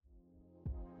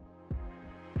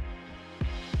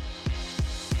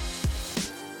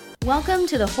Welcome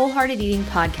to the Wholehearted Eating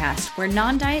Podcast, where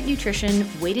non-diet nutrition,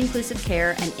 weight-inclusive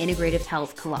care, and integrative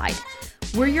health collide.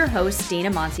 We're your hosts,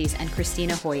 Dana Montes and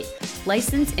Christina Hoyt,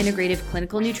 licensed integrative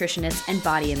clinical nutritionists and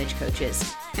body image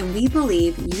coaches. And we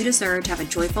believe you deserve to have a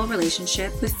joyful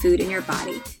relationship with food in your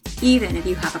body, even if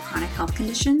you have a chronic health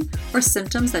condition or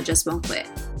symptoms that just won't quit.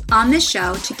 On this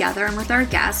show, together and with our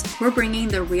guests, we're bringing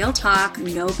the real talk,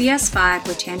 no BS vibe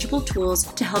with tangible tools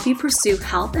to help you pursue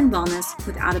health and wellness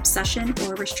without obsession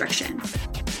or restriction.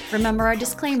 Remember our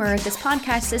disclaimer, this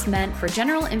podcast is meant for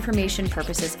general information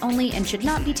purposes only and should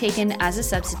not be taken as a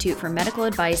substitute for medical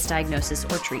advice, diagnosis,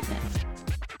 or treatment.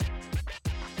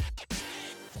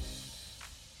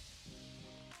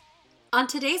 On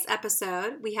today's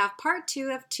episode, we have part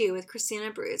 2 of 2 with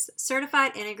Christina Bruce,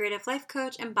 certified integrative life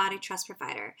coach and body trust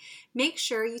provider. Make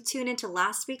sure you tune into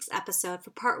last week's episode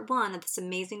for part 1 of this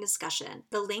amazing discussion.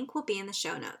 The link will be in the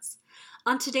show notes.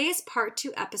 On today's part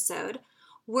 2 episode,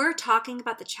 we're talking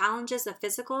about the challenges of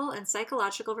physical and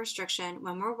psychological restriction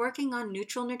when we're working on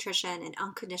neutral nutrition and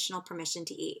unconditional permission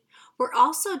to eat. We're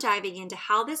also diving into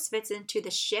how this fits into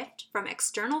the shift from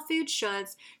external food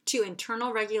shoulds to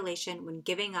internal regulation when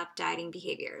giving up dieting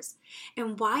behaviors,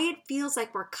 and why it feels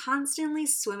like we're constantly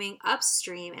swimming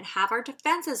upstream and have our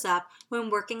defenses up when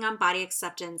working on body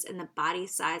acceptance in the body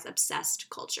size obsessed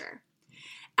culture.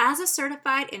 As a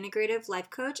certified integrative life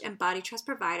coach and body trust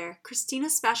provider, Christina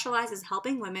specializes in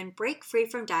helping women break free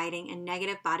from dieting and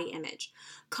negative body image.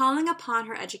 Calling upon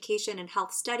her education in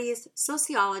health studies,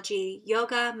 sociology,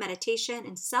 yoga, meditation,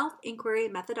 and self-inquiry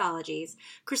methodologies,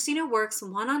 Christina works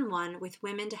one-on-one with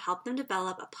women to help them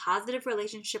develop a positive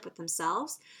relationship with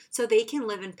themselves so they can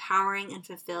live empowering and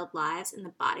fulfilled lives in the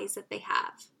bodies that they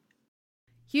have.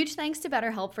 Huge thanks to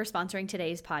BetterHelp for sponsoring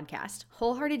today's podcast.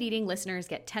 Wholehearted Eating listeners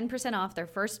get 10% off their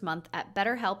first month at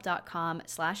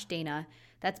betterhelp.com/Dana.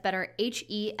 That's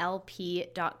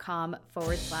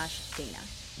betterhelp.com/Dana.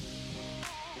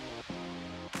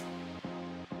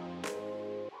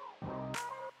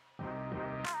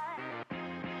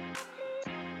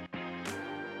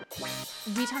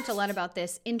 We talked a lot about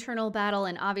this internal battle,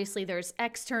 and obviously there's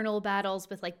external battles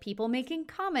with like people making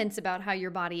comments about how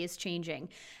your body is changing.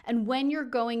 And when you're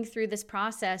going through this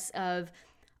process of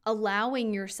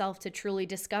allowing yourself to truly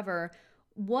discover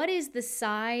what is the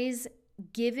size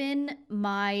given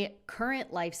my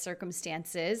current life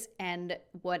circumstances and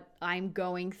what I'm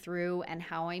going through and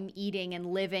how I'm eating and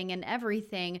living and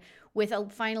everything, with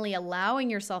finally allowing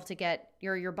yourself to get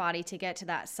your body to get to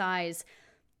that size,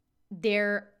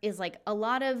 there is like a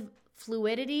lot of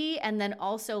fluidity and then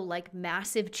also like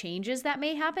massive changes that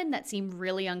may happen that seem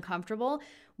really uncomfortable,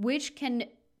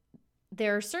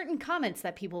 there are certain comments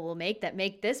that people will make that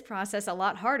make this process a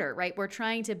lot harder, right? We're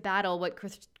trying to battle what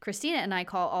Christina and I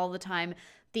call all the time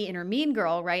the inner mean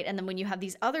girl, right? And then when you have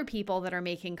these other people that are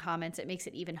making comments, it makes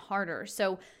it even harder.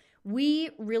 So we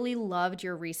really loved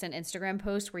your recent Instagram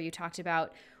post where you talked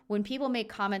about when people make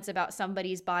comments about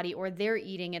somebody's body or their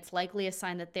eating, it's likely a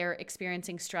sign that they're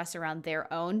experiencing stress around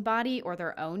their own body or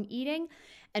their own eating.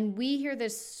 And we hear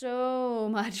this so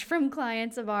much from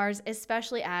clients of ours,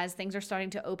 especially as things are starting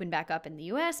to open back up in the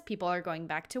US. People are going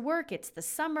back to work. It's the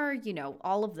summer,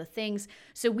 all of the things.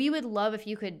 So we would love if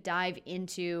you could dive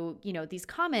into, these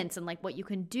comments and like what you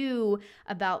can do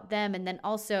about them. And then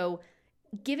also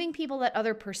giving people that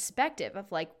other perspective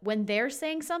of like when they're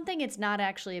saying something, it's not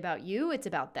actually about you, it's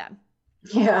about them.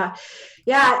 Yeah.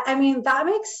 I mean, that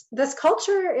makes this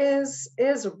culture is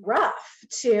rough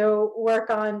to work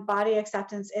on body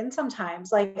acceptance in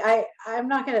sometimes. Like I'm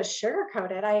not going to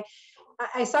sugarcoat it.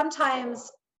 I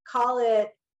sometimes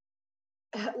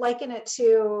liken it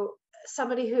to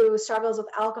somebody who struggles with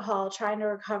alcohol trying to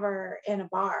recover in a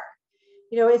bar.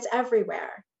 It's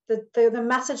everywhere. The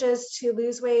messages to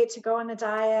lose weight, to go on a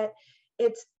diet,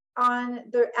 it's on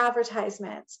the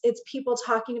advertisements, it's people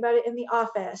talking about it in the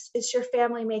office, it's your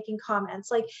family making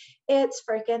comments, like it's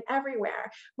freaking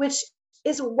everywhere, which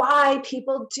is why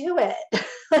people do it.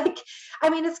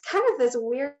 It's kind of this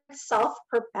weird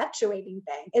self-perpetuating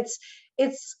thing.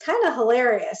 It's kind of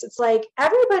hilarious. It's like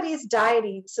everybody's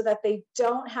dieting so that they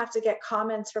don't have to get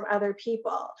comments from other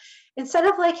people. Instead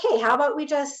of like, hey, how about we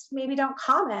just maybe don't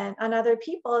comment on other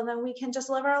people and then we can just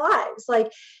live our lives.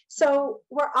 So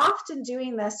we're often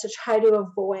doing this to try to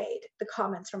avoid the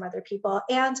comments from other people.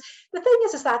 And the thing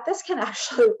is that this can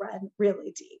actually run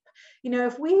really deep.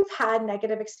 If we've had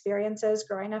negative experiences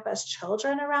growing up as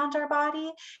children around our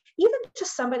body, even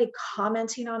just somebody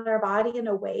commenting on our body in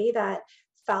a way that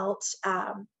felt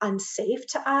unsafe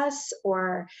to us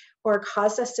or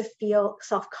caused us to feel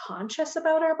self-conscious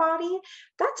about our body,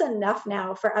 that's enough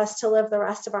now for us to live the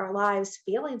rest of our lives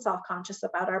feeling self-conscious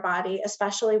about our body,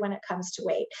 especially when it comes to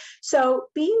weight. So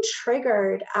being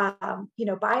triggered,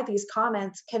 by these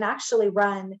comments can actually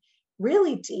run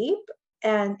really deep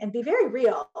and be very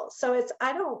real. So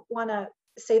I don't want to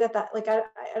say that like, I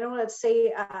don't want to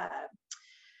say,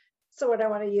 so what I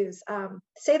want to use,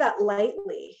 say that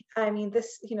lightly. I mean,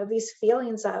 these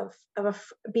feelings of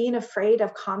being afraid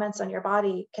of comments on your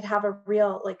body could have a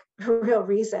real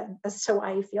reason as to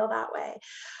why you feel that way.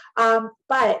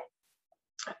 But,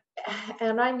 and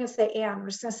I'm not even going to say, I'm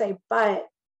just going to say, but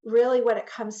really what it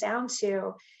comes down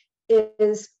to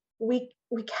is we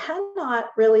cannot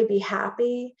really be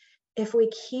happy if we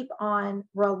keep on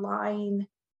relying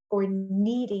or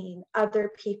needing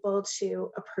other people to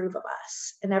approve of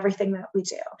us in everything that we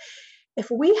do.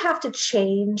 If we have to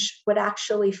change what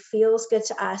actually feels good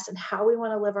to us and how we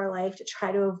want to live our life to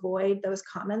try to avoid those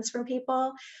comments from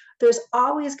people, there's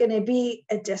always going to be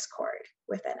a discord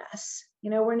within us.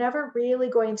 We're never really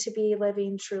going to be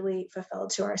living truly fulfilled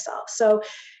to ourselves. So,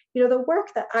 the work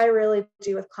that I really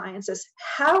do with clients is,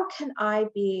 how can I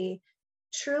be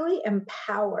truly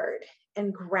empowered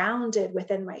and grounded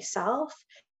within myself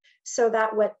so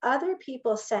that what other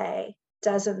people say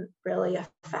doesn't really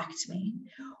affect me,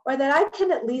 or that I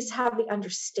can at least have the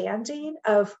understanding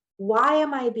of, why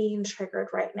am I being triggered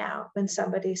right now when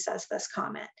somebody says this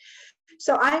comment?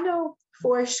 So I know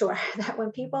for sure that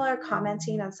when people are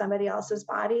commenting on somebody else's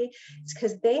body, it's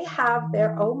because they have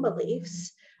their own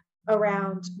beliefs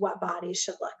around what bodies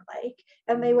should look like,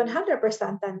 and they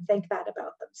 100% then think that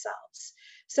about themselves.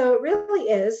 So it really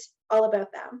is all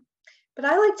about them. But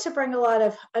I like to bring a lot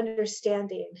of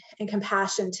understanding and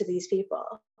compassion to these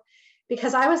people,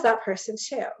 because I was that person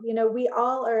too. We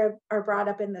all are brought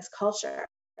up in this culture,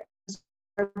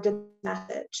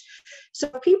 message. So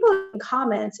if people in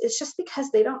comments, it's just because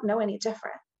they don't know any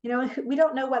different. We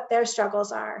don't know what their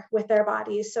struggles are with their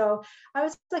bodies. So I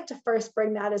would like to first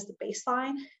bring that as the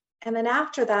baseline. And then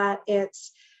after that,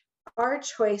 it's our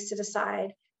choice to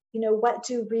decide, what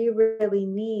do we really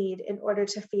need in order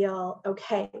to feel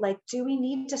okay? Like, do we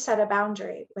need to set a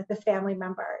boundary with a family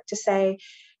member to say,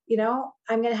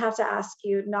 I'm going to have to ask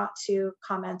you not to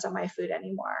comment on my food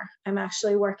anymore. I'm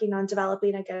actually working on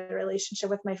developing a good relationship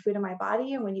with my food and my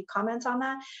body. And when you comment on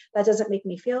that, that doesn't make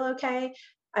me feel okay.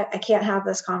 I can't have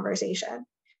this conversation.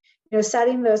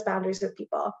 Setting those boundaries with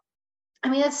people. I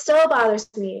mean, it still bothers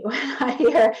me when I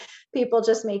hear people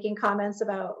just making comments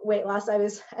about weight loss.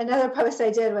 Another post I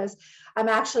did was, I'm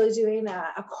actually doing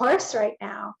a course right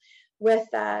now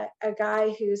with a guy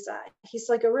he's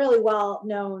like a really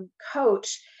well-known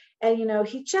coach. And,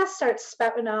 he just starts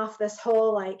spouting off this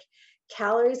whole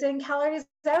calories in, calories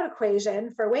out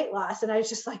equation for weight loss. And I was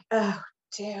just like, oh,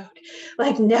 dude,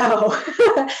 no.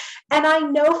 And I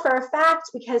know for a fact,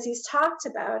 because he's talked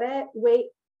about it,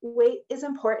 weight is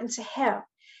important to him.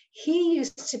 He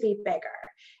used to be bigger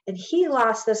and he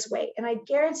lost this weight. And I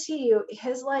guarantee you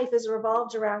his life is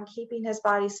revolved around keeping his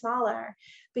body smaller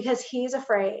because he's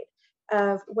afraid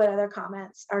of what other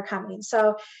comments are coming.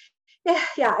 So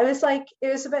yeah, it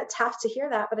was a bit tough to hear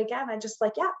that. But again, I just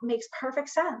it makes perfect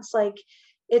sense.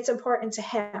 It's important to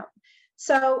him.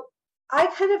 So I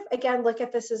kind of, again, look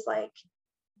at this as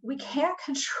we can't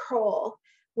control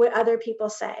what other people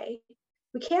say.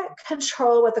 We can't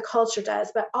control what the culture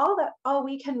does, but all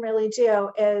we can really do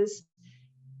is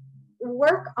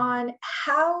work on,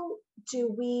 how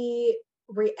do we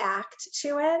react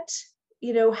to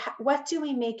it? What do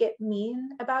we make it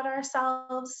mean about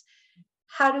ourselves?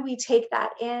 How do we take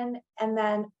that in? And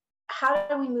then how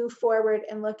do we move forward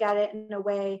and look at it in a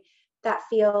way that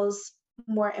feels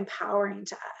more empowering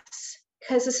to us?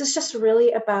 Because this is just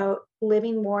really about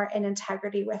living more in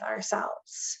integrity with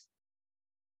ourselves.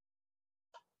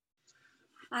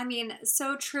 I mean,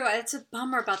 so true. It's a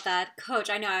bummer about that, Coach.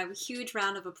 I know, I have a huge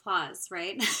round of applause,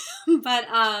 right? But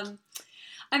I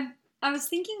was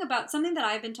thinking about something that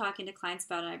I've been talking to clients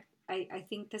about, and I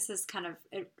think this is kind of,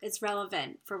 it's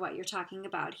relevant for what you're talking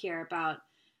about here, about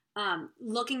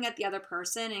looking at the other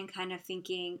person and kind of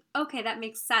thinking, okay, that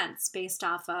makes sense based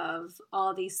off of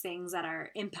all these things that are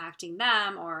impacting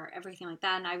them or everything like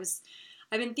that. And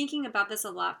I've been thinking about this a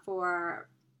lot for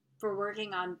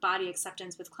working on body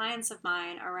acceptance with clients of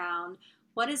mine around,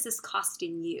 what is this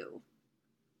costing you?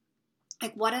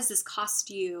 What does this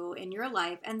cost you in your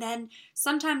life? And then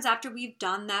sometimes after we've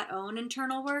done that own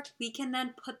internal work, we can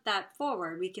then put that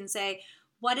forward. We can say,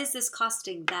 what is this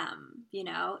costing them? You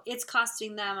know, it's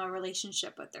costing them a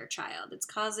relationship with their child. It's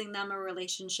causing them a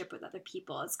relationship with other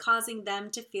people. It's causing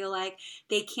them to feel like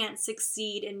they can't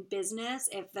succeed in business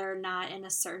if they're not in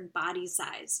a certain body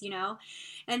size, you know?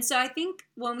 And so I think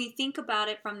when we think about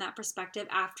it from that perspective,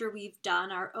 after we've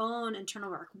done our own internal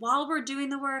work, while we're doing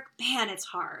the work, man, it's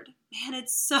hard. Man,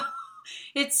 it's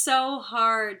so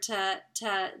hard to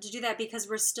do that, because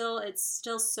it's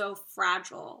still so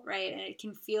fragile, right? And it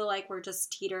can feel like we're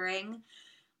just teetering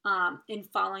and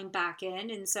falling back in.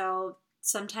 And so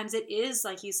sometimes it is,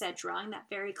 like you said, drawing that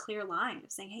very clear line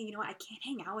of saying, hey, you know what, I can't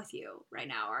hang out with you right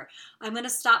now, or I'm going to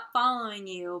stop following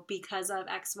you because of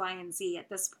X, Y, and Z at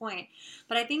this point.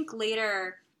 But I think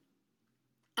later,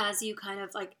 as you kind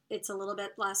of like, it's a little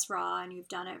bit less raw and you've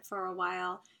done it for a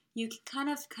while, you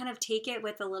can kind of take it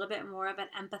with a little bit more of an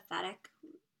empathetic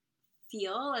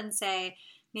feel and say,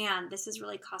 man, this is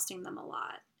really costing them a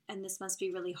lot, and this must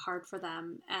be really hard for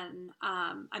them, and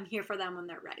I'm here for them when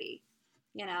they're ready,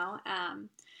 you know.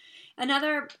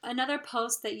 Another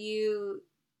post that you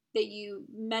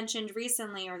mentioned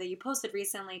recently, or that you posted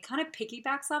recently, kind of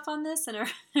piggybacks off on this in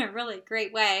a really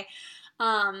great way,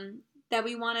 that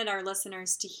we wanted our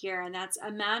listeners to hear. And that's,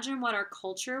 imagine what our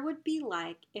culture would be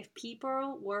like if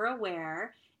people were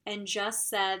aware and just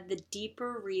said the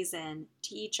deeper reason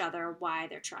to each other why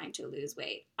they're trying to lose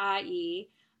weight, i.e.,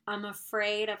 I'm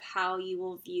afraid of how you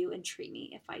will view and treat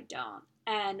me if I don't.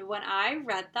 And when I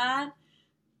read that,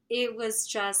 it was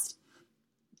just,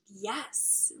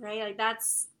 yes, right? Like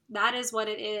that is what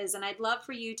it is. And I'd love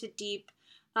for you to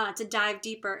dive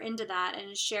deeper into that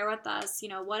and share with us, you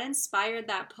know, what inspired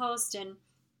that post, and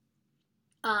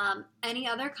any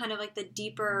other kind of like the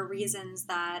deeper reasons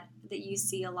that you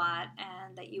see a lot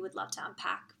and that you would love to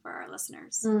unpack for our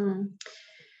listeners.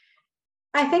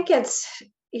 I think it's,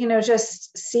 you know,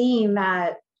 just seeing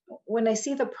that when I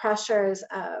see the pressures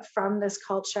from this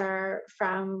culture,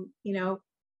 from, you know,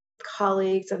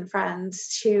 colleagues and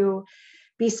friends to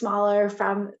be smaller,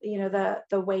 from, you know,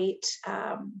 the weight,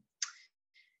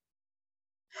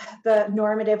 the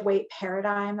normative weight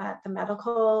paradigm that the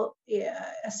medical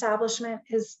establishment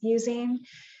is using,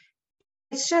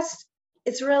 it's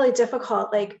really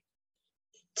difficult, like,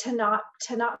 to not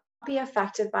be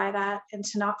affected by that, and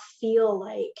to not feel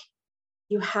like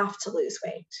you have to lose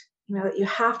weight, you know, that you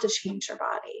have to change your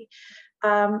body.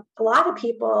 A lot of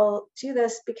people do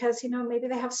this because, you know, maybe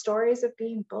they have stories of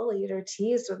being bullied or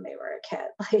teased when they were a kid.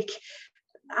 Like,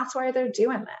 that's why they're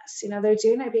doing this. You know, they're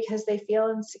doing it because they feel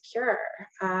insecure.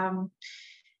 You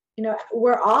know,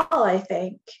 we're all, I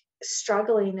think,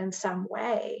 struggling in some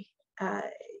way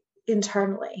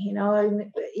internally, you know,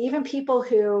 and even people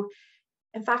who,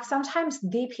 in fact, sometimes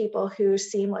the people who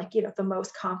seem like, you know, the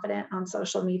most confident on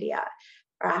social media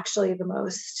are actually the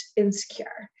most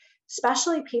insecure,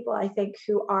 especially people, I think,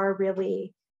 who are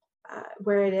really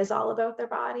where it is all about their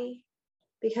body.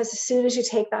 Because as soon as you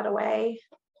take that away,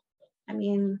 I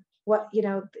mean, what, you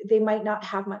know, they might not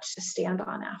have much to stand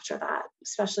on after that,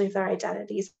 especially if their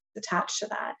identity is attached to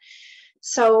that.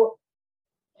 So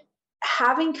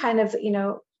having kind of, you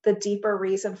know, the deeper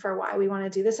reason for why we want to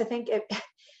do this, I think it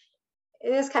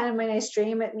is kind of my nice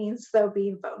dream. It means, though,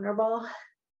 being vulnerable.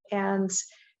 And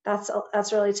that's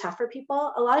really tough for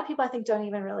people. A lot of people, I think, don't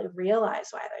even really realize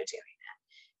why they're doing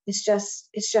it.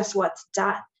 It's just what's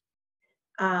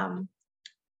done.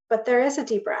 But there is a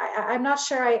deeper, I'm not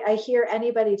sure I hear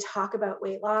anybody talk about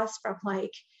weight loss from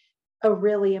like a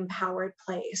really empowered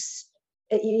place.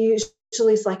 It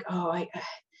usually is like, oh,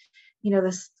 you know,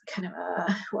 this kind of,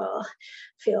 well,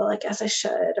 feel, I guess I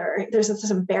should, or there's this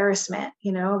embarrassment,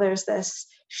 you know, there's this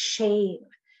shame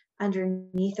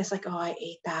underneath this, like, oh, I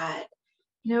ate that,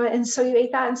 you know, and so you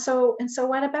ate that. And so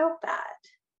what about that?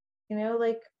 You know,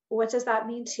 like, what does that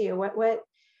mean to you? What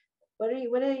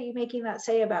are you making that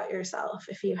say about yourself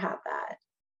if you have that?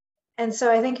 And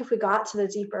so I think if we got to the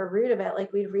deeper root of it,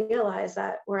 like, we'd realize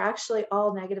that we're actually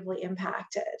all negatively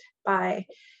impacted by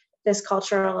this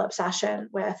cultural obsession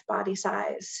with body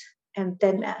size and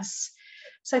thinness.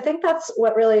 So I think that's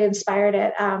what really inspired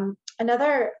it.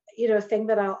 Another, you know, thing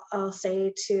that I'll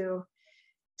say to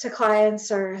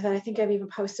clients, or that I think I've even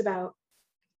posted about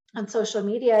on social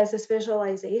media, is this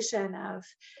visualization of,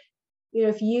 you know,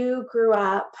 if you grew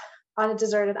up on a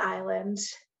deserted island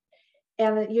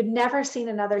and you'd never seen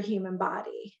another human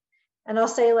body. And I'll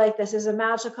say, like, this is a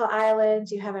magical island.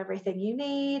 You have everything you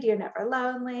need. You're never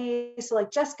lonely. So,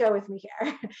 like, just go with me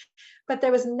here. But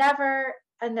there was never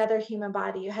another human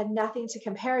body. You had nothing to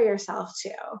compare yourself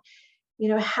to. You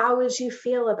know, how would you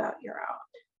feel about your own?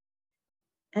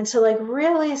 And to, like,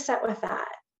 really sit with that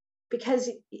because,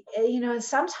 and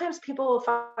sometimes people will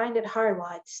find it hard. Well,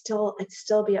 I'd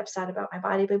still be upset about my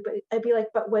body, but I'd be like,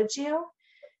 but would you?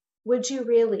 Would you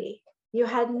really? You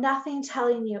had nothing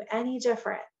telling you any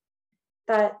different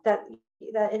that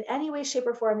in any way, shape,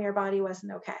 or form your body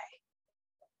wasn't okay.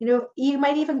 You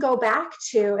might even go back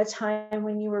to a time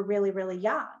when you were really, really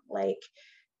young, like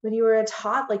when you were a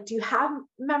toddler. Like, do you have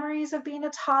memories of being a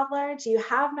toddler? Do you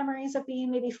have memories of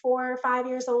being maybe 4 or 5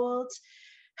 years old?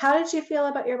 How did you feel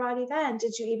about your body then?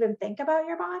 Did you even think about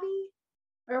your body,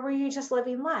 or were you just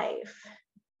living life?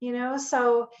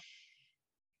 So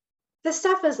this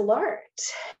stuff is learned.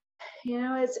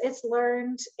 It's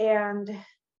learned, and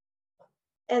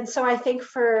so I think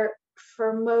for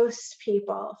most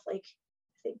people, like,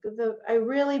 I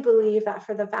really believe that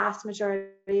for the vast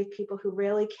majority of people who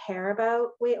really care about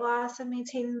weight loss and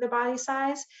maintaining their body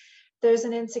size, there's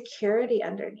an insecurity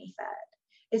underneath it.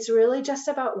 It's really just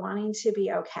about wanting to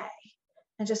be okay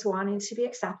and just wanting to be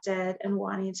accepted and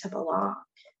wanting to belong.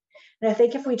 And I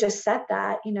think if we just said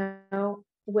that,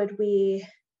 would we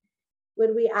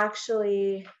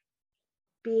actually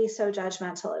be so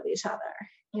judgmental of each other?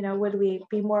 Would we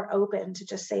be more open to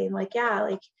just saying, like, yeah,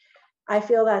 like, I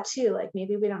feel that too. Like,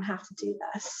 maybe we don't have to do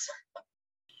this.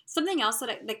 Something else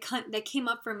that came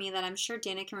up for me that I'm sure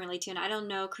Dana can relate to, and I don't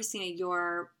know, Christina,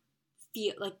 your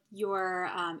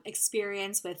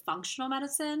experience with functional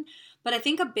medicine, but I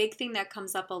think a big thing that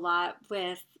comes up a lot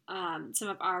with some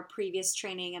of our previous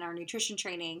training and our nutrition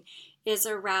training is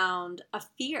around a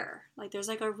fear. Like, there's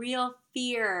like a real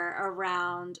fear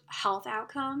around health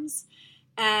outcomes.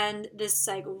 And this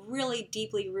like really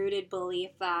deeply rooted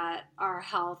belief that our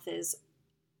health is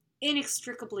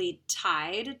inextricably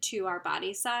tied to our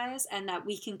body size and that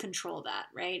we can control that,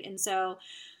 right? And so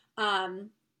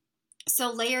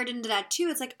layered into that too,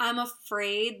 it's like I'm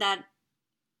afraid that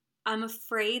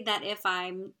if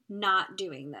I'm not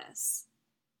doing this,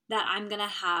 that I'm going to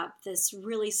have this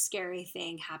really scary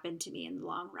thing happen to me in the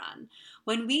long run.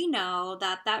 When we know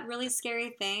that really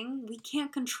scary thing, we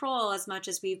can't control as much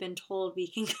as we've been told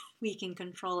we can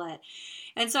control it.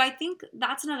 And so I think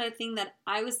that's another thing that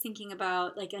I was thinking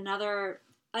about, like another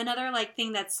like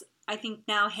thing that's, I think,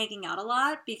 now hanging out a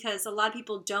lot, because a lot of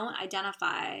people don't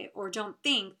identify or don't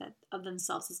think that of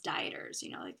themselves as dieters,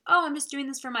 like, oh, I'm just doing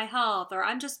this for my health, or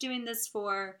I'm just doing this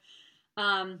for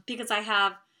because I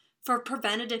have for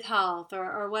preventative health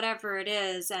or whatever it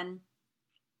is. And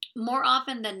more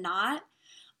often than not,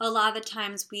 a lot of the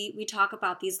times we talk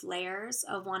about these layers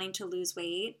of wanting to lose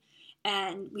weight,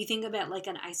 and we think of it like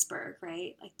an iceberg,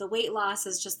 right? Like the weight loss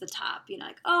is just the top,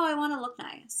 like, oh, I want to look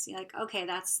nice. You're like, okay,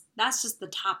 that's just the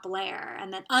top layer.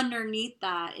 And then underneath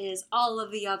that is all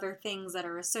of the other things that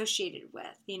are associated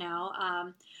with,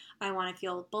 I want to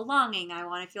feel belonging. I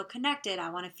want to feel connected. I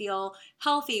want to feel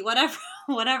healthy,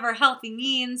 whatever healthy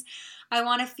means. I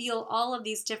want to feel all of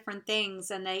these different things,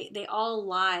 and they all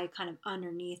lie kind of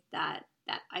underneath that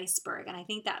iceberg. And I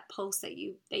think that post that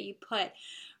you put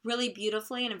really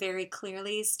beautifully and very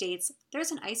clearly states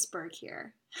there's an iceberg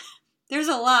here. There's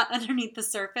a lot underneath the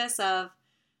surface of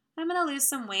I'm going to lose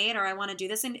some weight, or I want to do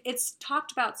this, and it's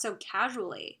talked about so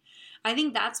casually. I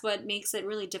think that's what makes it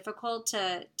really difficult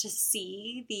to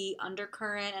see the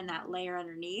undercurrent and that layer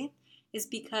underneath, is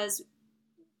because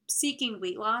seeking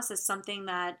weight loss is something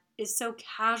that is so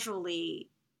casually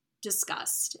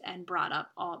discussed and brought up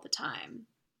all the time.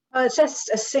 Well, it's just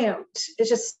assumed. It's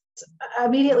just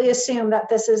immediately assumed that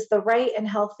this is the right and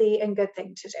healthy and good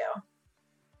thing to do.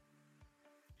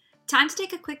 Time to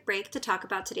take a quick break to talk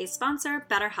about today's sponsor,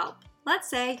 BetterHelp. Let's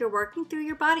say you're working through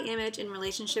your body image in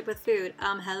relationship with food.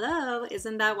 Hello,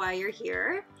 isn't that why you're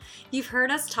here? You've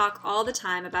heard us talk all the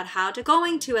time about how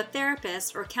going to a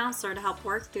therapist or counselor to help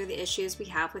work through the issues we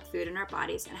have with food in our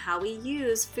bodies, and how we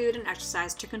use food and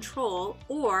exercise to control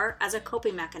or as a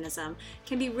coping mechanism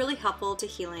can be really helpful to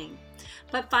healing.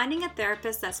 But finding a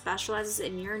therapist that specializes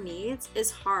in your needs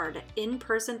is hard.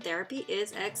 In-person therapy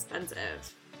is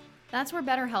expensive. That's where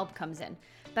BetterHelp comes in.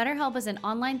 BetterHelp is an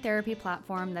online therapy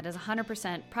platform that is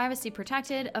 100% privacy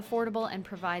protected, affordable, and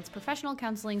provides professional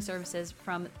counseling services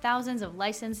from thousands of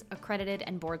licensed, accredited,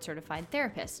 and board-certified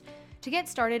therapists. To get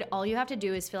started, all you have to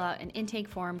do is fill out an intake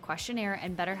form questionnaire,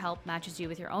 and BetterHelp matches you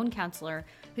with your own counselor,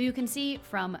 who you can see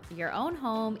from your own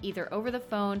home, either over the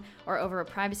phone or over a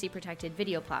privacy-protected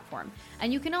video platform.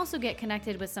 And you can also get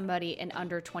connected with somebody in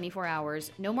under 24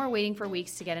 hours. No more waiting for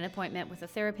weeks to get an appointment with a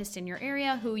therapist in your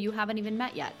area who you haven't even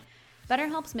met yet.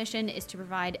 BetterHelp's mission is to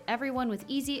provide everyone with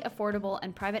easy, affordable,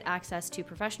 and private access to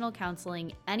professional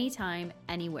counseling anytime,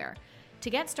 anywhere. To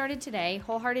get started today,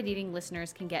 Wholehearted Eating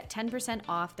listeners can get 10%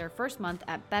 off their first month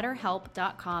at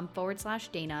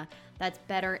betterhelp.com/Dana. That's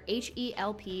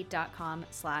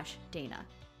betterhelp.com/Dana.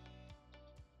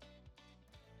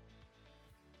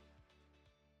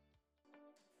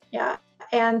 Yeah.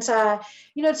 And, to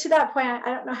that point,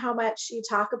 I don't know how much you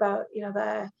talk about,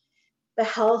 the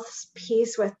health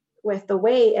piece with the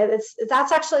weight.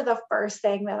 That's actually the first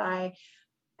thing that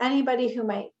anybody who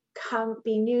might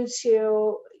be new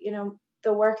to,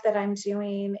 the work that I'm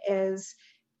doing, is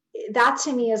that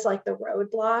to me is like the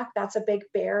roadblock. That's a big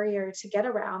barrier to get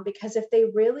around, because if they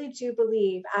really do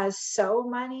believe, as so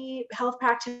many health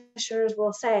practitioners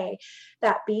will say,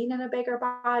 that being in a bigger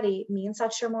body means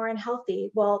that you're more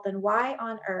unhealthy, well, then why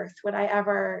on earth would I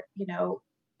ever,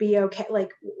 be okay?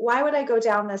 Like, why would I go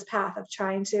down this path of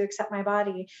trying to accept my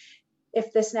body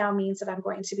if this now means that I'm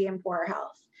going to be in poor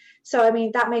health? So, I mean,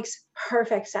 that makes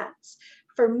perfect sense.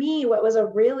 For me, what was a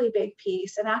really big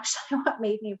piece, and actually what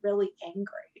made me really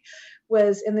angry,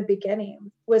 was in the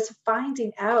beginning, was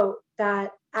finding out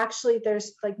that actually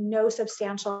there's like no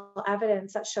substantial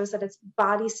evidence that shows that it's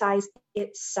body size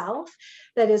itself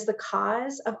that is the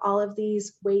cause of all of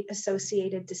these weight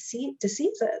associated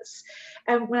diseases.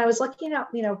 And when I was looking at,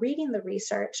 reading the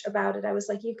research about it, I was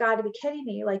like, you've got to be kidding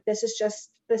me. Like, this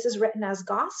is written as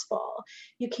gospel.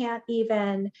 You can't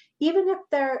even if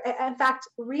in fact,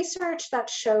 research that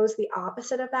shows the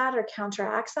opposite of that or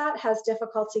counteracts that has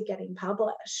difficulty getting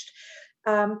published.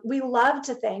 We love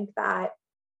to think that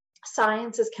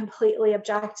science is completely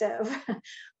objective,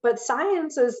 but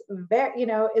science is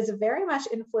very much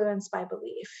influenced by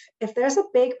belief. If there's a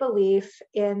big belief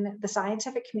in the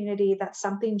scientific community that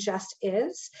something just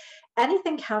is,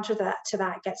 anything counter to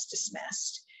that gets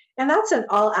dismissed. And that's in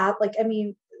all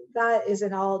that is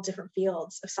in all different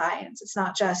fields of science. It's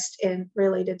not just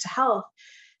related to health.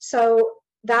 So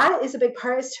that is a big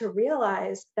part, is to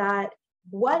realize that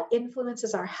what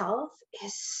influences our health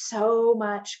is so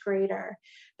much greater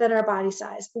than our body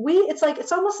size.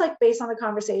 It's almost like, based on the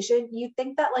conversation, you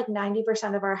think that like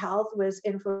 90% of our health was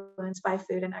influenced by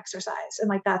food and exercise, and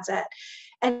like that's it.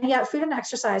 And yet food and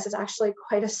exercise is actually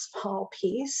quite a small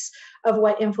piece of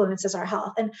what influences our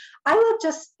health. And I love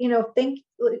just,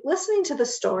 listening to the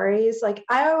stories. Like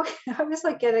I always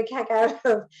like get a kick out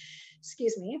of,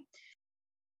 excuse me,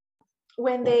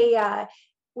 when they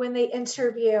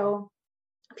interview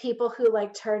people who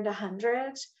like turned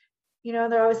 100,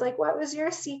 they're always like, what was your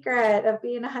secret of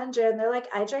being 100? And they're like,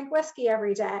 I drink whiskey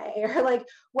every day. Or like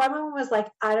one woman was like,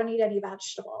 I don't eat any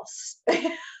vegetables.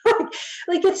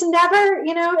 like it's never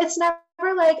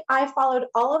like, I followed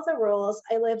all of the rules.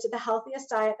 I lived the healthiest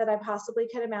diet that I possibly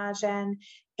could imagine.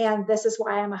 And this is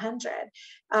why I'm 100.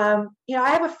 I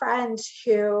have a friend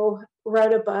who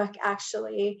wrote a book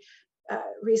actually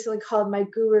recently called My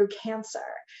Guru Cancer,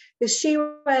 because she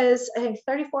was, I think,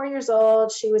 34 years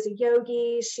old. She was a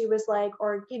yogi. She was like,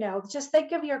 just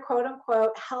think of your quote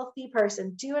unquote healthy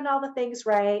person doing all the things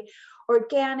right,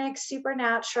 organic,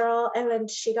 supernatural. And then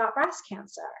she got breast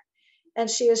cancer. And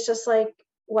she was just like,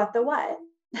 what the what?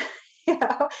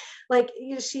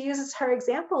 She uses her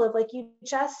example of like, you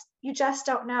just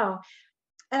don't know.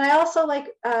 And I also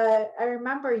I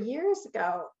remember years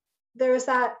ago, there was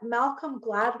that Malcolm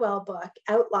Gladwell book,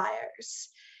 Outliers.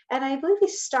 And I believe he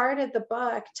started the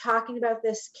book talking about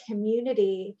this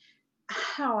community. I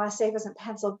don't want to say it was in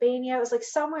Pennsylvania. It was like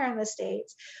somewhere in the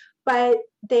States. But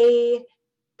they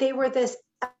were this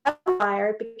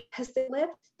outlier because they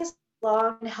lived these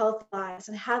long and healthy lives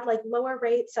and had like lower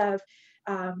rates of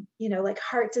like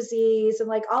heart disease and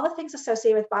like all the things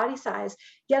associated with body size.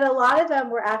 Yet a lot of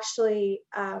them were actually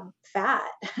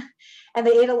fat and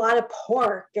they ate a lot of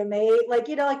pork and they ate like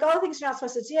all the things you're not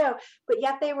supposed to do, but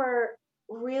yet they were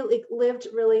lived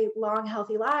really long,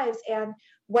 healthy lives. And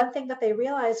one thing that they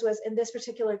realized was, in this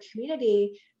particular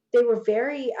community, they were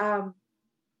very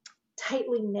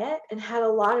tightly knit and had a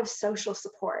lot of social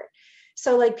support.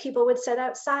 So like people would sit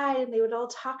outside and they would all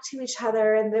talk to each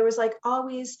other. And there was like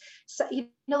always,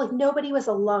 like nobody was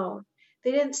alone.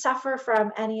 They didn't suffer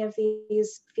from any of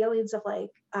these feelings of like,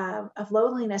 of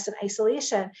loneliness and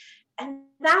isolation. And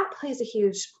that plays a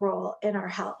huge role in our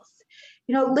health.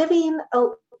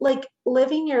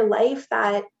 Living your life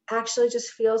that actually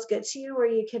just feels good to you, where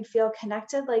you can feel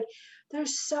connected. Like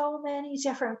there's so many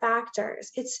different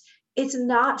factors. It's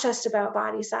not just about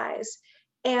body size.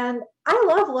 And I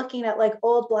love looking at like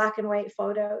old black and white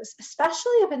photos,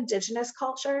 especially of indigenous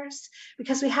cultures,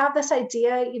 because we have this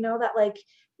idea, that like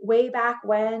way back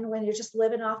when you're just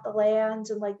living off the land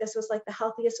and like this was like the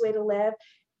healthiest way to live.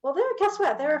 Well, guess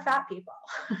what? They were fat people.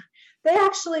 They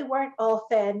actually weren't all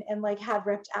thin and like had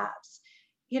ripped abs,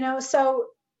 so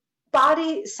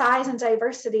body size and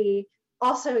diversity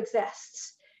also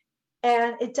exists.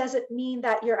 And it doesn't mean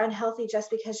that you're unhealthy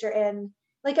just because you're in,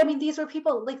 like, I mean, these were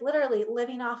people like literally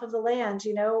living off of the land,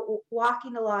 you know,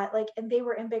 walking a lot, like, and they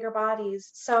were in bigger bodies.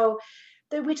 So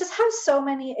we just have so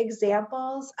many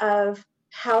examples of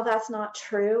how that's not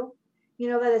true, you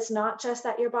know, that it's not just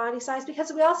that your body size,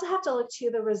 because we also have to look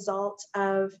to the result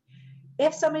of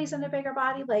if somebody's in a bigger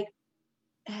body, like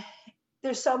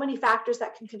there's so many factors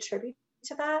that can contribute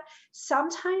to that.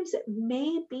 Sometimes it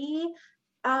may be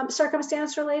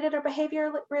circumstance related or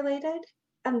behavior related,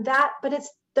 and that, but it's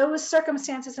those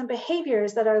circumstances and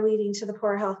behaviors that are leading to the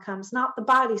poor health comes, not the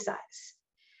body size.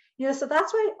 You know, so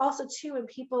that's why also too, when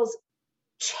people's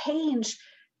change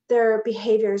their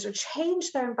behaviors or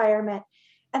change their environment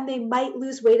and they might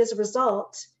lose weight as a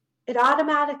result, it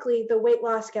automatically, the weight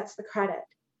loss gets the credit.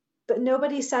 But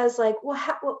nobody says like,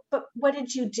 but what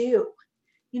did you do?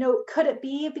 You know, could it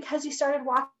be because you started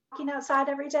walking outside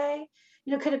every day?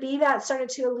 You know, could it be that started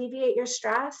to alleviate your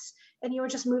stress and you were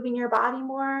just moving your body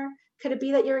more? Could it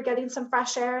be that you were getting some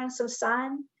fresh air and some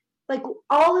sun? Like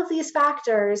all of these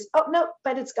factors, oh no,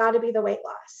 but it's got to be the weight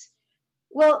loss.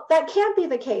 Well, that can't be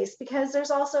the case because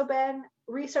there's also been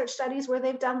research studies where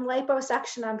they've done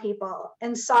liposuction on people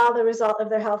and saw the result of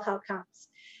their health outcomes.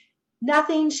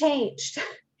 Nothing changed.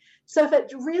 So if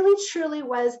it really truly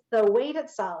was the weight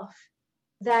itself,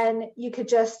 then you could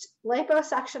just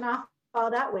liposuction off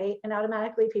all that weight and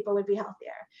automatically people would be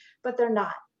healthier. But they're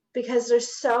not, because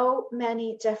there's so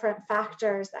many different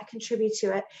factors that contribute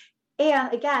to it.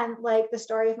 And again, like the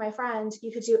story of my friend,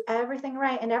 you could do everything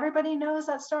right. And everybody knows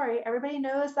that story. Everybody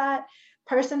knows that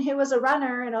person who was a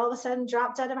runner and all of a sudden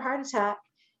dropped dead of a heart attack.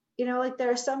 You know, like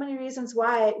there are so many reasons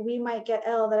why we might get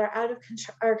ill that are out of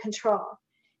our control.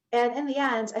 And in the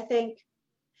end, I think,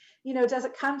 you know, does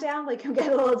it come down, like I'm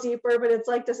getting a little deeper, but it's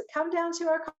like, does it come down to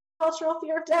our cultural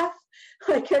fear of death?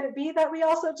 Like, could it be that we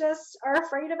also just are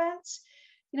afraid of it?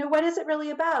 You know, what is it really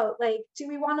about? Like, do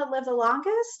we want to live the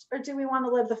longest or do we want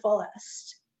to live the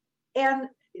fullest? And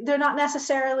they're not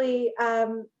necessarily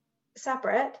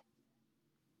separate,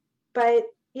 but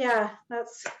yeah,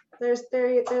 there's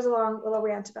a long little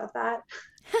rant about that.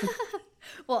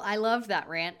 Well, I love that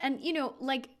rant. And, you know,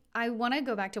 like, I want to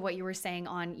go back to what you were saying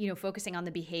on, you know, focusing on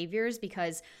the behaviors,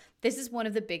 because this is one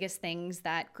of the biggest things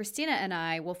that Christina and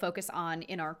I will focus on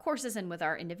in our courses and with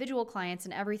our individual clients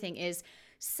and everything, is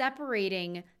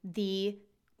separating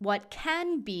what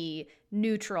can be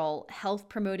neutral health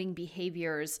promoting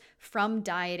behaviors from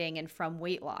dieting and from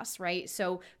weight loss, right?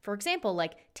 So for example,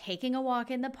 like taking a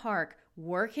walk in the park,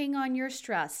 working on your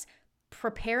stress,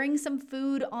 preparing some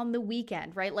food on the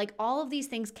weekend, right? Like all of these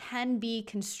things can be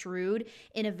construed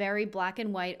in a very black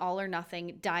and white, all or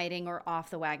nothing, dieting or off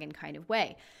the wagon kind of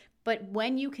way. But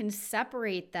when you can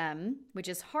separate them, which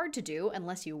is hard to do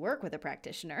unless you work with a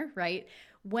practitioner, right?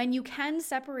 When you can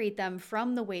separate them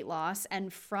from the weight loss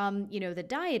and from, you know, the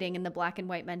dieting and the black and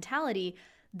white mentality,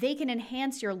 they can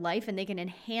enhance your life and they can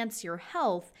enhance your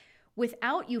health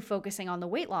without you focusing on the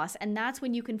weight loss. And that's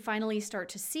when you can finally start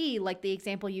to see, like the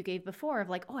example you gave before of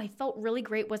like, oh, I felt really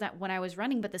great when I was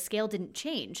running, but the scale didn't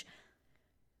change.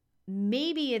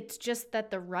 Maybe it's just that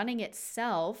the running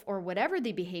itself or whatever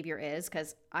the behavior is,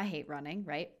 because I hate running,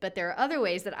 right? But there are other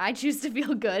ways that I choose to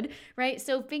feel good, right?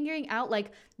 So figuring out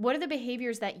like, what are the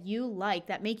behaviors that you like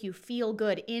that make you feel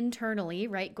good internally,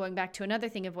 right? Going back to another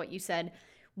thing of what you said,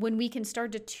 when we can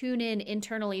start to tune in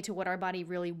internally to what our body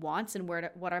really wants and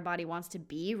what our body wants to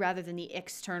be, rather than the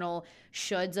external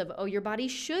shoulds of, oh, your body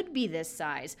should be this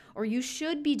size, or you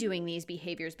should be doing these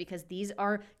behaviors because these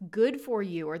are good for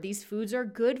you, or these foods are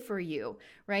good for you,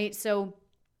 right? So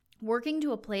working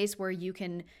to a place where you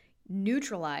can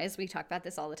neutralize, we talk about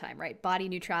this all the time, right? Body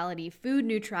neutrality, food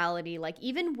neutrality, like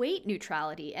even weight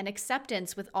neutrality and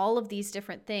acceptance with all of these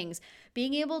different things.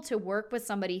 Being able to work with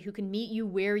somebody who can meet you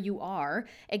where you are,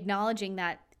 acknowledging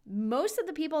that most of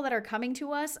the people that are coming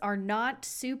to us are not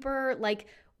super like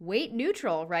weight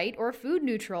neutral, right? Or food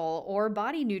neutral or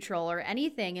body neutral or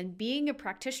anything. And being a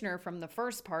practitioner from the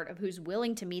first part of who's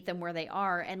willing to meet them where they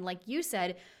are. And like you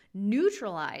said,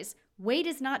 neutralize. Weight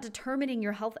is not determining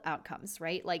your health outcomes,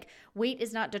 right? Like weight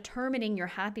is not determining your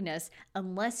happiness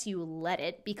unless you let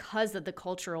it, because of the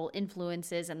cultural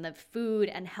influences and the food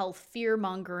and health fear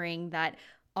mongering that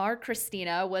our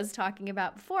Christina was talking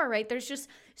about before, right? There's just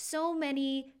so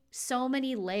many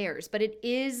layers, but it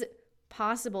is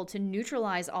possible to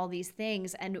neutralize all these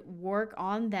things and work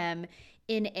on them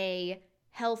in a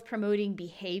health promoting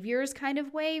behaviors kind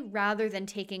of way, rather than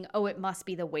taking, oh, it must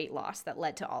be the weight loss that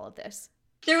led to all of this.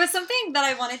 There was something that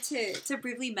I wanted to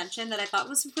briefly mention that I thought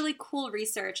was really cool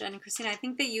research, and Christina, I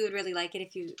think that you would really like it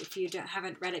if you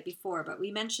haven't read it before. But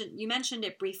you mentioned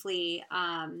it briefly,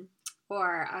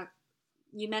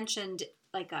 you mentioned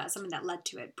like something that led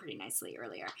to it pretty nicely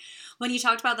earlier when you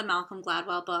talked about the Malcolm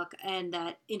Gladwell book and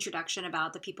that introduction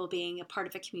about the people being a part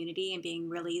of a community and being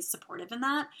really supportive in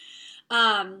that.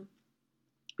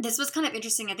 This was kind of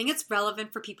interesting. I think it's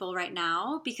relevant for people right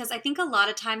now because I think a lot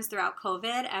of times throughout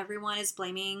COVID, everyone is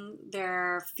blaming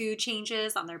their food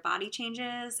changes on their body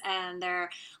changes and their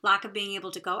lack of being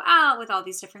able to go out with all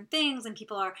these different things. And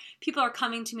people are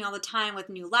coming to me all the time with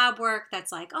new lab work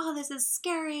that's like, oh, this is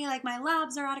scary. Like my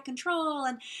labs are out of control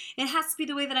and it has to be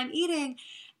the way that I'm eating.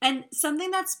 And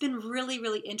something that's been really,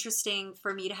 really interesting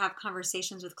for me to have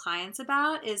conversations with clients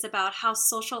about is about how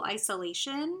social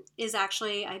isolation is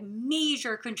actually a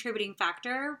major contributing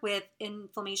factor with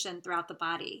inflammation throughout the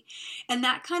body. And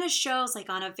that kind of shows like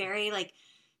on a very like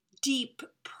deep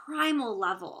primal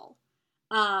level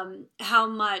how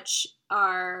much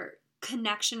our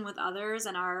connection with others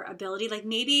and our ability, like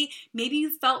maybe you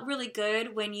felt really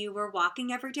good when you were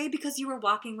walking every day because you were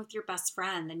walking with your best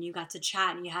friend and you got to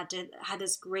chat and you had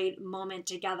this great moment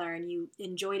together and you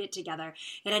enjoyed it together.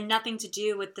 It had nothing to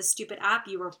do with the stupid app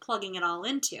you were plugging it all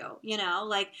into, you know,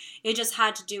 like it just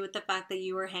had to do with the fact that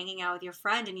you were hanging out with your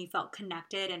friend and you felt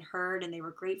connected and heard and they were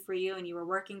great for you and you were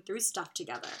working through stuff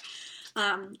together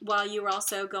while you were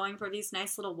also going for these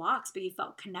nice little walks, but you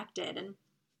felt connected. And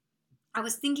I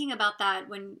was thinking about that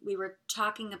when we were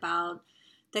talking about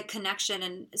the connection,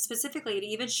 and specifically it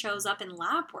even shows up in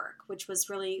lab work, which was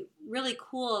really, really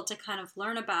cool to kind of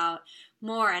learn about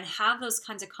more and have those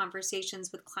kinds of conversations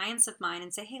with clients of mine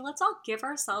and say, hey, let's all give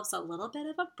ourselves a little bit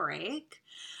of a break.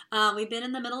 We've been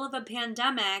in the middle of a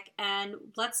pandemic and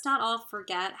let's not all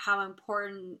forget how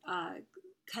important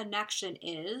connection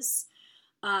is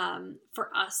for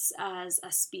us as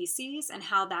a species and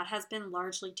how that has been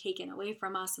largely taken away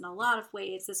from us in a lot of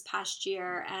ways this past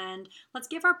year. And let's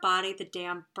give our body the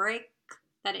damn break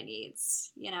that it needs,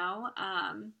 you know?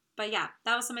 But yeah,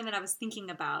 that was something that I was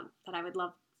thinking about that I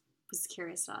was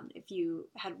curious on if you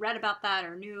had read about that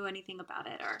or knew anything about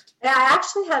it. Or Yeah, I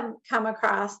actually hadn't come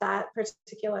across that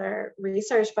particular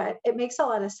research, but it makes a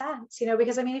lot of sense, you know,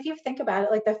 because I mean, if you think about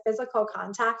it, like the physical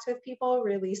contact with people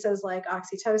releases like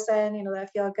oxytocin, you know, that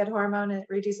feel good hormone, and it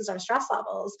reduces our stress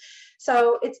levels.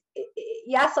 So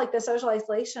yes, like the social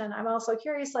isolation. I'm also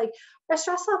curious, like our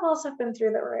stress levels have been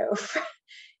through the roof.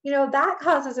 You know, that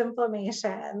causes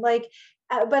inflammation. Like,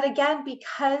 but again,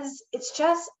 because it's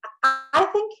just, I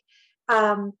think,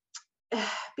 um,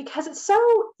 because it's so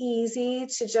easy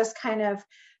to just kind of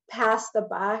pass the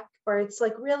buck, or it's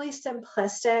like really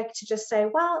simplistic to just say,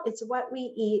 well, it's what we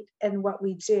eat and what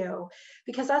we do,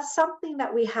 because that's something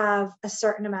that we have a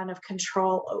certain amount of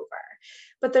control over.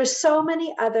 But there's so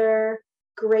many other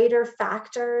greater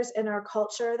factors in our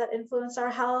culture that influence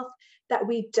our health that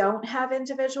we don't have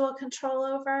individual control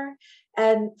over.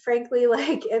 And frankly,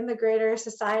 like in the greater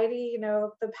society, you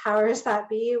know, the powers that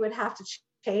be would have to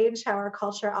change how our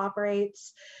culture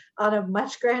operates on a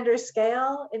much grander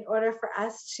scale in order for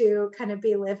us to kind of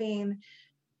be living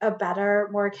a better,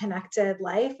 more connected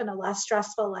life and a less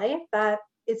stressful life, that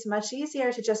it's much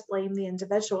easier to just blame the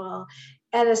individual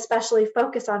and especially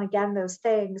focus on, again, those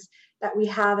things that we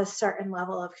have a certain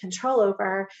level of control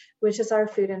over, which is our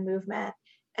food and movement.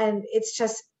 And it's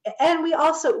just, and we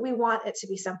want it to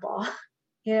be simple.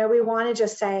 You know, we want to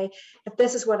just say, if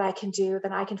this is what I can do,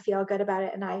 then I can feel good about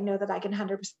it. And I know that I can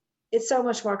 100%. It's so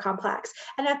much more complex.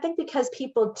 And I think because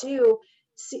people do,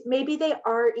 maybe they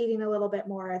are eating a little bit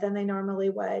more than they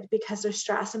normally would because they're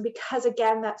stressed. And because,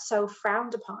 again, that's so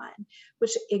frowned upon,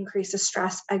 which increases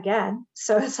stress again.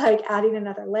 So it's like adding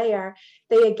another layer.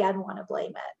 They, again, want to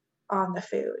blame it on the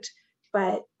food.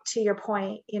 But to your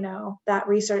point, you know, that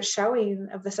research showing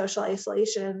of the social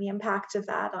isolation and the impact of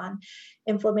that on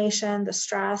inflammation, the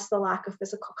stress, the lack of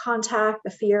physical contact,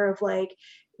 the fear of like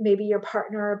maybe your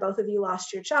partner or both of you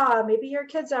lost your job, maybe your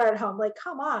kids are at home, like,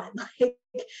 come on, like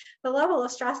the level of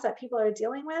stress that people are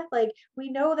dealing with, like we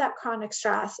know that chronic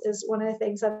stress is one of the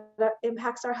things that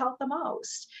impacts our health the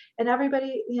most. And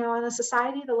everybody, you know, in the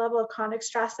society, the level of chronic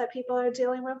stress that people are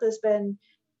dealing with has been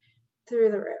through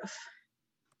the roof.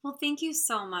 Well, thank you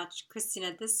so much,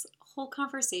 Christina. This whole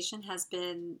conversation has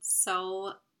been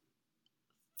so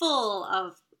full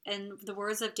of, in the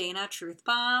words of Dana, truth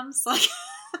bombs, like,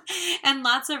 and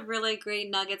lots of really great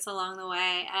nuggets along the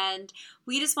way. And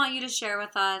we just want you to share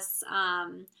with us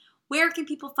where can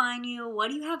people find you?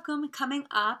 What do you have coming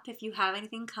up? If you have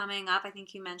anything coming up, I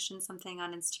think you mentioned something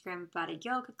on Instagram about a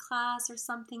yoga class or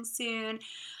something soon.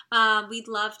 We'd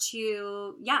love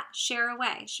to, share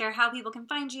away. Share how people can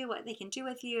find you, what they can do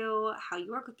with you, how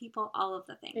you work with people, all of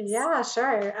the things. Yeah,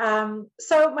 sure.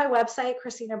 So my website,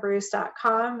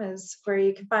 ChristinaBruce.com, is where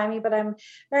you can find me, but I'm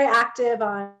very active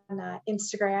on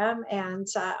Instagram and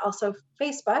also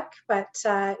Facebook. But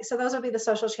so those will be the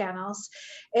social channels.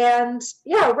 And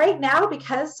right now,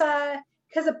 because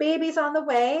a baby's on the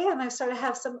way and I sort of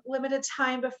have some limited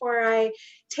time before I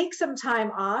take some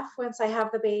time off once I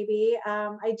have the baby,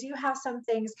 I do have some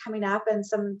things coming up and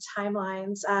some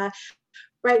timelines.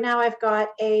 Right now I've got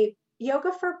a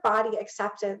yoga for body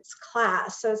acceptance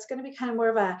class. So it's going to be kind of more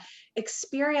of a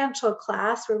experiential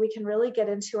class where we can really get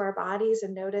into our bodies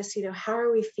and notice, how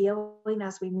are we feeling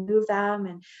as we move them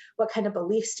and what kind of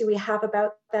beliefs do we have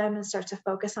about them, and start to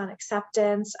focus on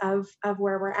acceptance of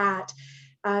where we're at.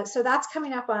 So that's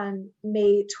coming up on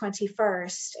May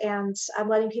 21st. And I'm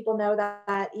letting people know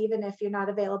that even if you're not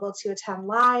available to attend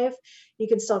live, you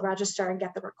can still register and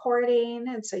get the recording.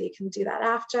 And so you can do that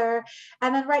after.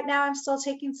 And then right now I'm still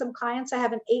taking some clients. I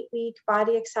have an 8-week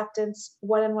body acceptance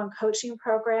one-on-one coaching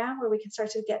program where we can start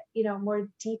to get, more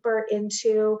deeper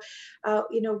into,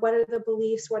 what are the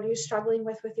beliefs? What are you struggling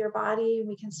with your body? And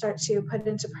we can start to put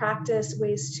into practice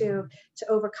ways to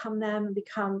overcome them and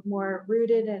become more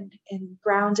rooted and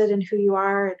grounded in who you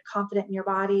are and confident in your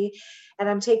body. And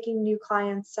I'm taking new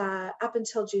clients up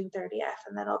until June 30th,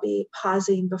 and then I'll be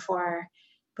pausing before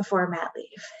mat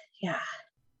leave. Yeah.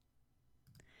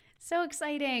 So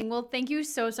exciting. Well, thank you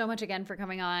so much again for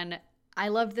coming on. I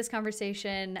loved this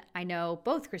conversation. I know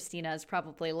both Christinas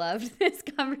probably loved this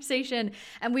conversation,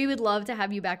 and we would love to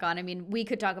have you back on. I mean, we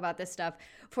could talk about this stuff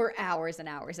for hours and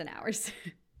hours and hours.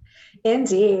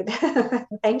 Indeed.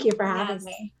 Thank you for having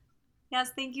me.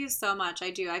 Yes, thank you so much. I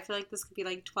do. I feel like this could be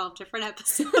like 12 different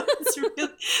episodes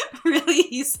really, really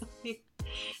easily.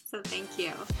 So thank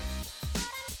you.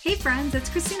 Hey friends, it's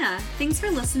Christina. Thanks for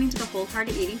listening to the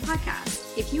Wholehearted Eating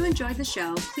Podcast. If you enjoyed the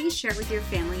show, please share it with your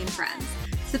family and friends.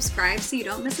 Subscribe so you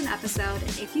don't miss an episode,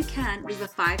 and if you can, leave a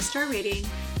 5-star rating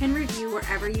and review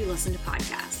wherever you listen to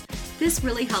podcasts. This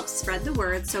really helps spread the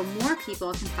word so more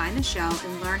people can find the show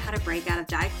and learn how to break out of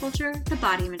diet culture, the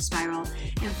body image spiral,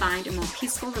 and find a more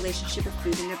peaceful relationship with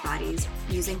food in their bodies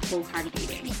using wholehearted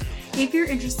eating. If you're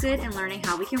interested in learning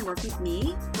how we can work with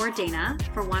me or Dana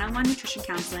for one-on-one nutrition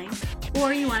counseling,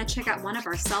 or you want to check out one of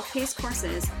our self-paced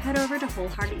courses, head over to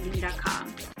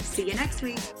wholeheartedeating.com. See you next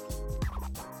week.